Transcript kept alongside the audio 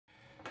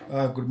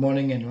Good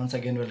morning and once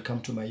again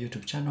welcome to my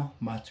YouTube channel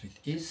Maths with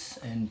Ease,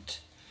 and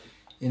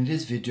in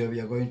this video we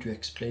are going to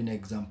explain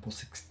example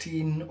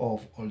 16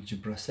 of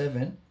Algebra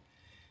 7,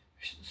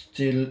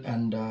 still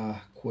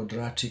under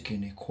quadratic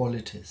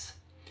inequalities,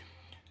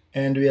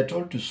 and we are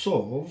told to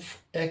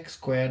solve x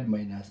squared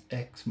minus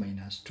x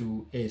minus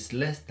 2 is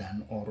less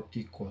than or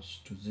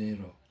equals to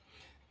 0.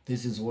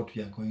 This is what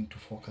we are going to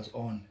focus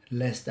on,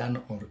 less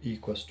than or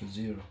equals to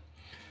 0,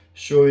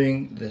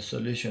 showing the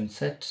solution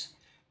set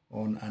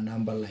on a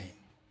number line.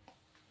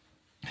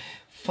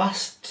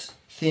 First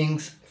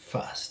things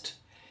first,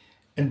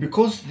 and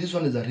because this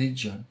one is a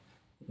region,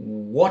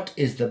 what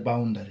is the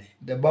boundary?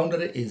 The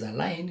boundary is a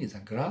line, is a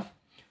graph,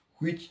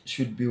 which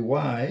should be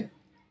y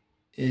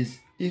is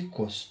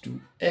equals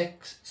to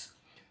x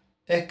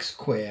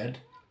squared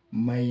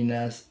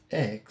minus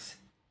x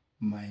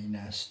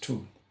minus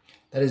 2.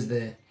 That is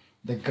the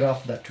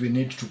graph that we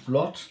need to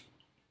plot,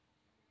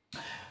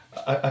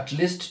 at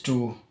least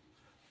to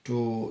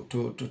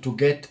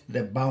get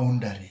the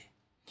boundary.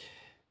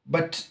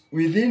 But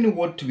within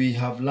what we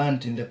have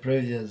learned in the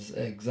previous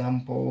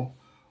example,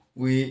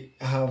 we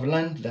have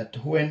learned that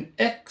when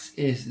x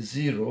is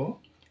 0,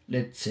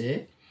 let's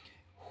say,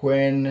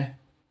 when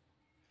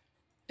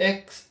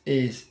x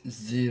is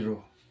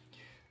 0,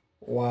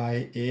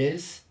 y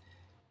is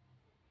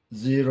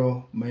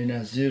 0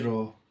 minus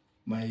 0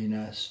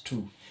 minus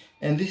 2.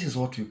 And this is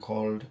what we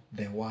called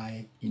the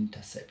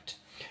y-intercept.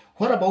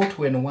 What about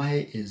when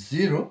y is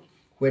 0?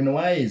 When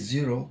y is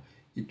 0,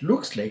 it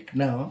looks like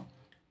now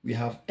we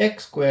have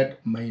x squared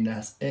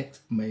minus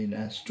x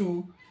minus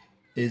 2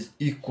 is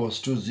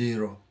equals to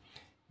 0.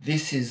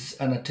 This is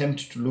an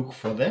attempt to look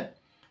for the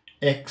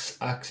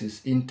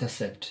x-axis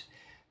intercept.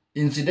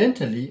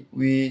 Incidentally,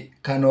 we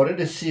can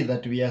already see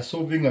that we are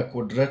solving a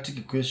quadratic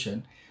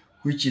equation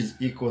which is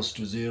equals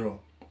to 0.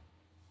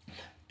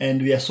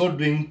 And we are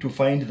solving to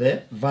find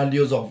the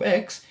values of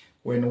x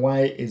when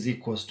y is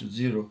equals to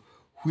 0,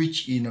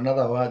 which in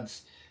other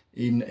words,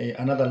 in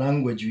another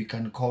language, we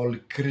can call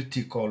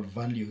critical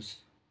values,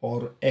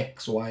 or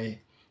xy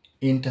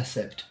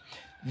intercept.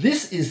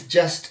 This is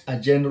just a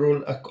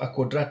general a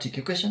quadratic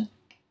equation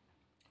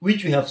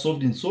which we have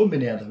solved in so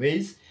many other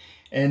ways,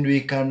 and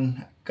we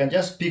can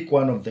just pick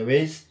one of the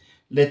ways.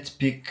 Let's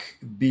pick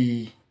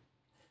BAC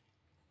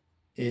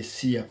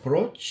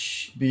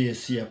approach,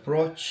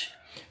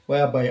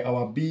 whereby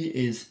our B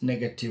is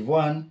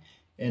 -1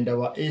 and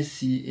our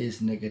AC is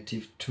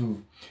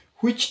 -2.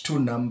 Which two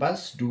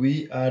numbers do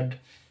we add?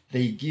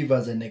 They give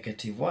us a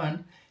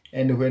 -1,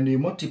 and when we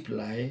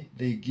multiply,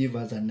 they give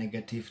us a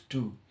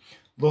 -2.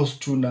 Those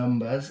two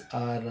numbers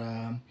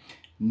are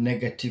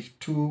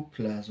 -2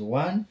 plus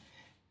 1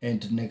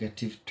 and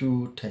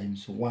 -2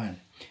 times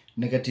 1.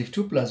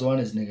 -2 plus 1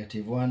 is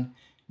 -1.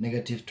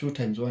 -2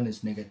 times 1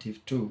 is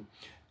 -2.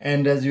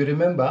 And as you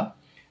remember,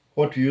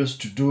 what we used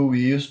to do,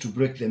 we used to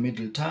break the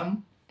middle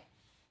term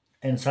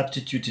and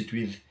substitute it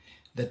with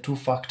the two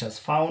factors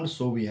found.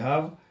 So we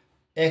have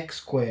x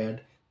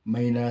squared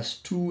minus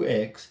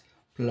 2x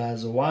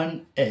plus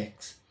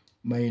 1x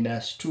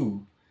minus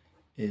 2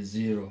 is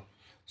 0.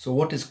 So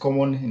what is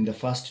common in the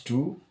first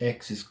two?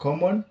 X is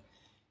common,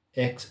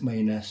 x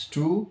minus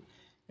 2,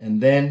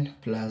 and then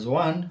plus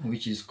 1,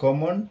 which is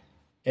common,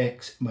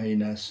 x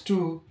minus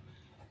 2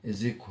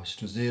 is equals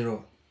to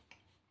 0.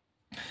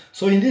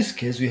 So in this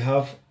case, we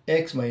have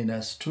x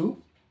minus 2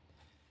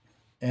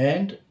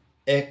 and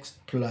x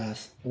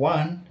plus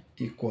 1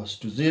 equals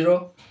to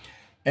 0.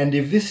 And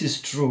if this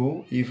is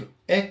true, if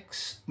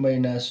x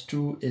minus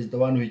 2 is the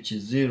one which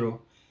is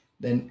 0,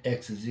 then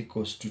x is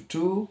equals to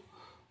 2.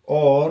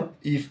 Or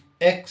if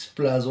x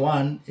plus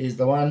 1 is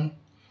the one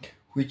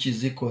which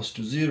is equals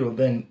to 0,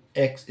 then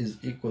x is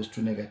equals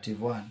to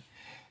 -1.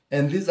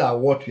 And these are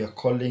what we are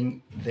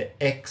calling the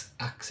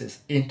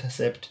x-axis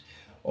intercept,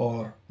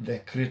 or the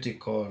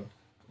critical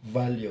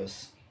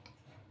values.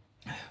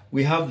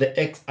 We have the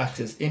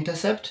x-axis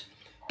intercept,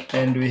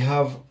 and we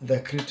have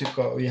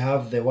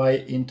the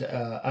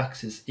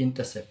y-axis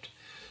intercept.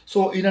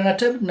 So in an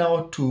attempt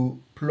now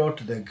to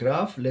plot the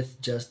graph, let's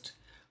just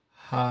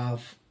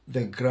have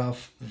the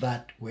graph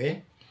that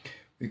way.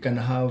 We can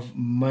have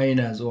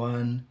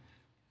 -1,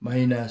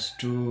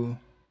 -2,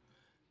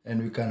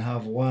 and we can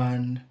have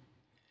 1,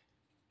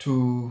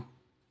 2,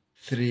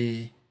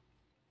 3,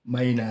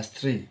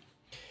 -3.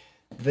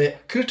 The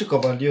critical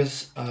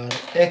values are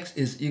x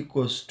is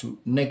equals to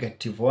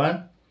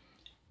 -1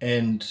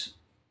 and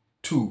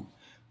 2.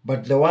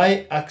 But the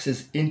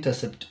y-axis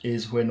intercept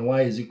is when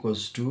y is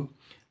equals to,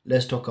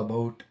 let's talk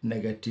about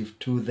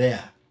 -2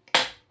 there.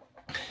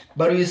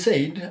 But we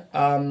said,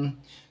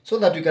 so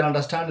that we can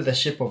understand the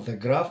shape of the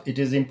graph, it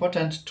is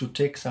important to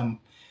take some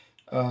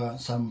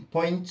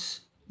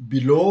points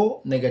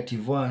below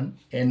 -1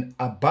 and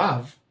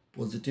above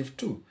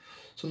 +2,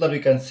 so that we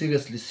can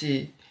seriously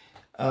see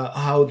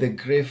how the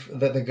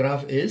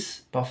graph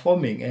is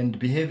performing and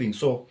behaving.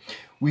 So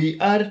we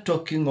are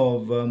talking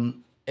of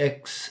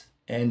x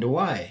and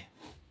y.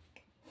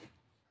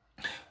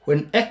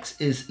 When x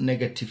is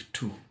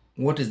 -2,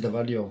 what is the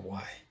value of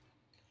y?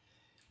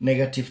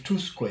 -2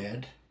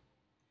 squared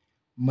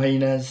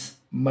minus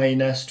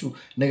minus 2.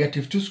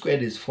 Negative 2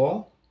 squared is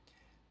 4.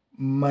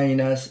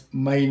 Minus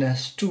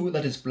minus 2,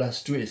 that is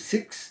plus 2, is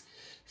 6.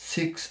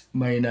 6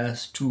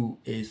 minus 2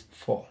 is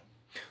 4.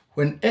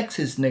 When x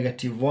is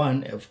negative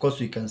 1, of course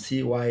we can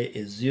see y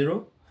is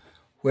 0.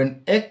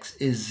 When x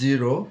is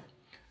 0,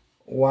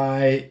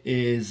 y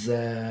is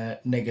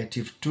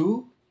negative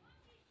 2.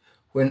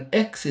 When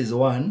x is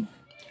 1,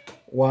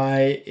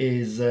 y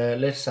is,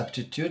 let's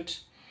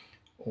substitute,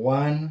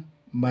 1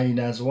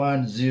 minus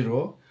 1,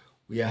 0.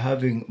 We are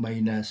having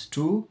minus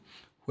 2.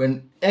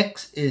 When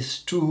x is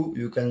 2,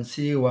 you can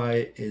see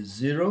y is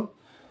 0.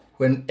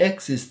 When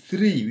x is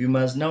 3, we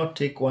must now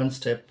take one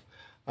step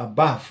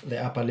above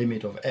the upper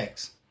limit of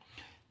x.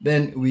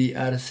 Then we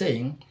are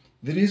saying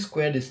 3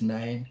 squared is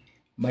 9,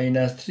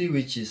 minus 3,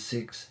 which is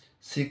 6,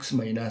 6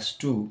 minus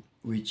 2,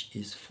 which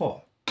is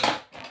 4.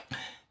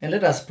 And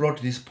let us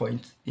plot these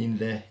points in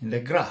the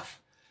graph.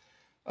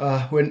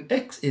 When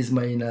x is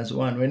minus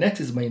 1, when x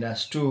is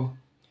minus 2,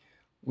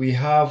 we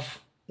have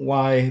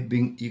y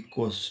being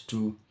equals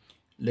to,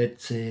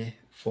 let's say,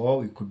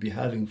 4. We could be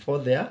having 4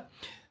 there.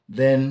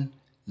 Then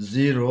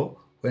 0.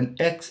 When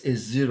x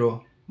is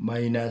 0,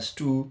 minus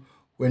 2.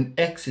 When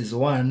x is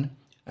 1,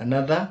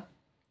 another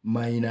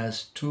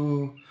minus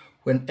 2.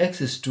 When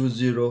x is 2,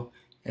 0.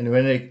 And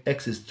when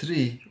x is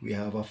 3, we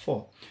have a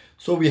 4.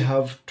 So we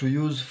have to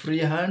use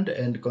freehand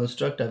and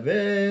construct a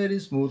very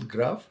smooth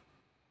graph.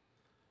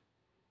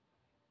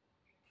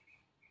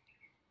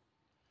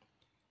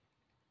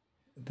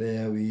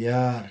 There we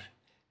are.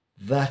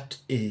 That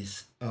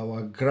is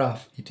our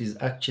graph. It is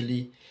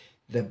actually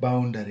the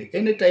boundary.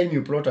 Anytime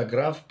you plot a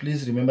graph,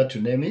 please remember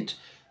to name it.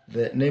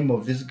 The name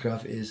of this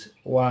graph is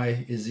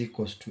y is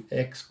equals to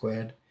x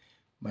squared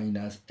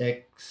minus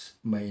x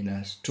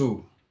minus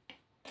 2.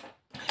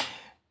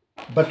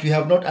 But we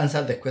have not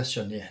answered the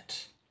question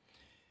yet.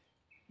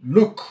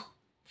 Look,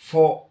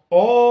 for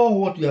all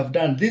what we have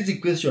done, this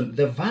equation,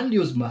 the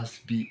values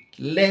must be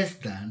less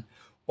than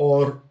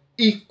or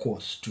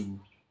equals to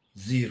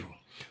 0.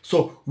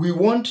 So we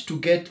want to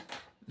get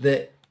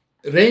the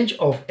range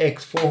of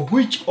x for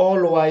which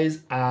all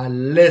y's are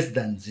less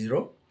than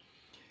 0.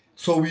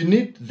 So we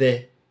need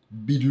the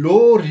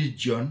below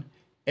region,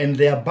 and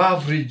the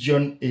above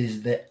region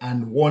is the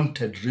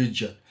unwanted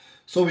region.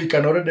 So we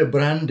can already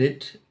brand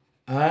it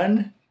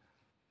unwanted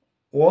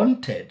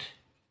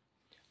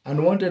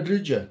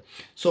region.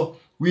 So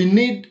we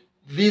need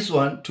this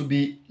one to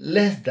be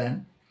less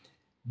than,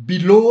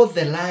 below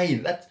the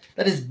line.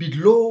 That is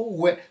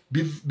below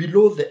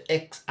the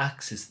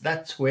x-axis.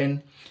 That's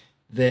when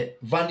the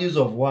values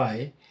of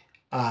y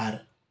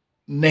are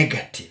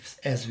negatives,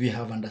 as we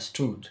have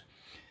understood.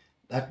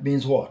 That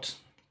means what?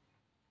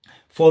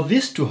 For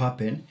this to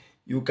happen,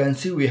 you can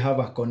see we have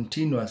a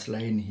continuous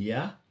line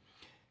here.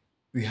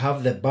 We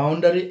have the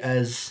boundary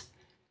as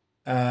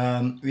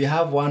we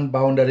have one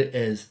boundary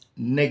as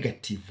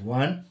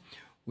 -1.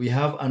 We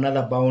have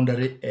another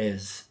boundary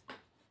as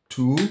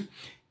 2,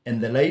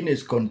 and the line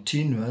is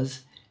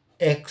continuous.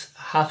 X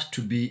has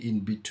to be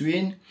in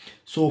between.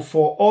 So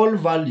for all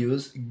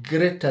values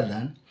greater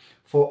than,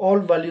 for all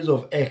values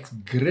of x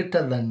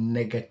greater than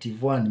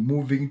 -1,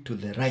 moving to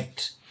the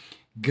right,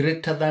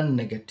 greater than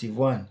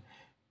 -1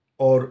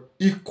 or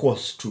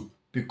equals to,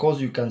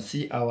 because you can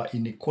see our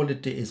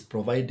inequality is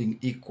providing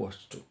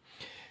equals to.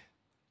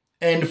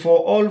 And for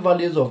all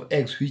values of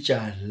x which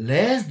are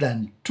less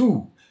than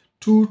 2,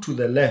 2 to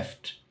the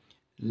left,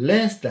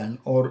 less than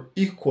or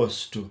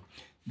equals to,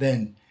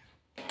 then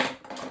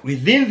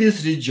within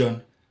this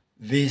region,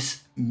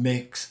 this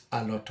makes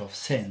a lot of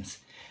sense.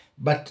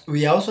 But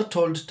we are also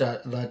told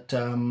that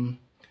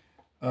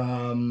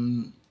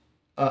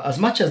as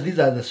much as these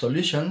are the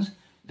solutions,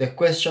 the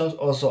questions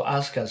also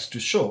ask us to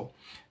show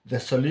the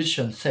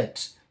solution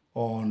set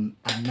on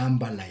a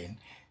number line.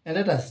 And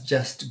let us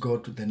just go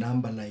to the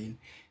number line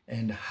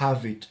and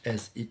have it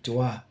as it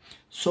were.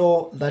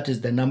 So that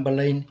is the number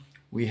line.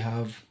 We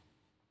have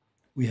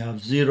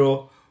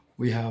 0,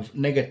 we have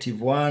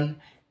 -1,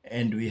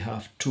 and we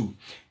have 2.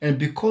 And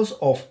because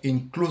of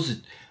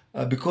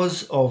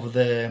because of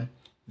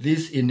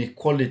this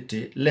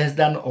inequality, less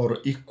than or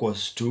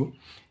equals to,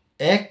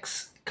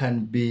 x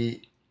can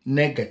be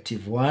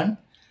 -1.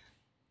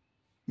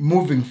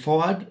 Moving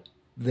forward,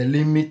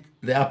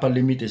 the upper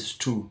limit is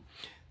 2.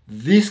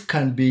 This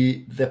can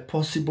be the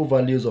possible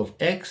values of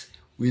x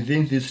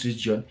within this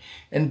region.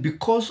 And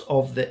because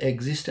of the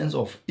existence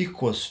of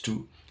equals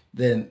to,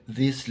 then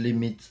these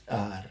limits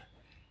are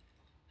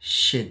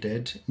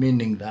shaded,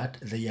 meaning that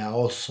they are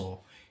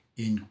also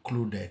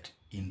included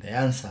in the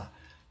answer,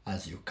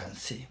 as you can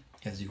see.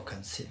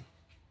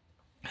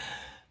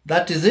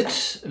 That is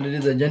it,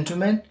 ladies and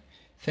gentlemen.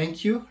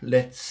 Thank you.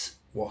 Let's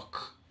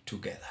work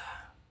together.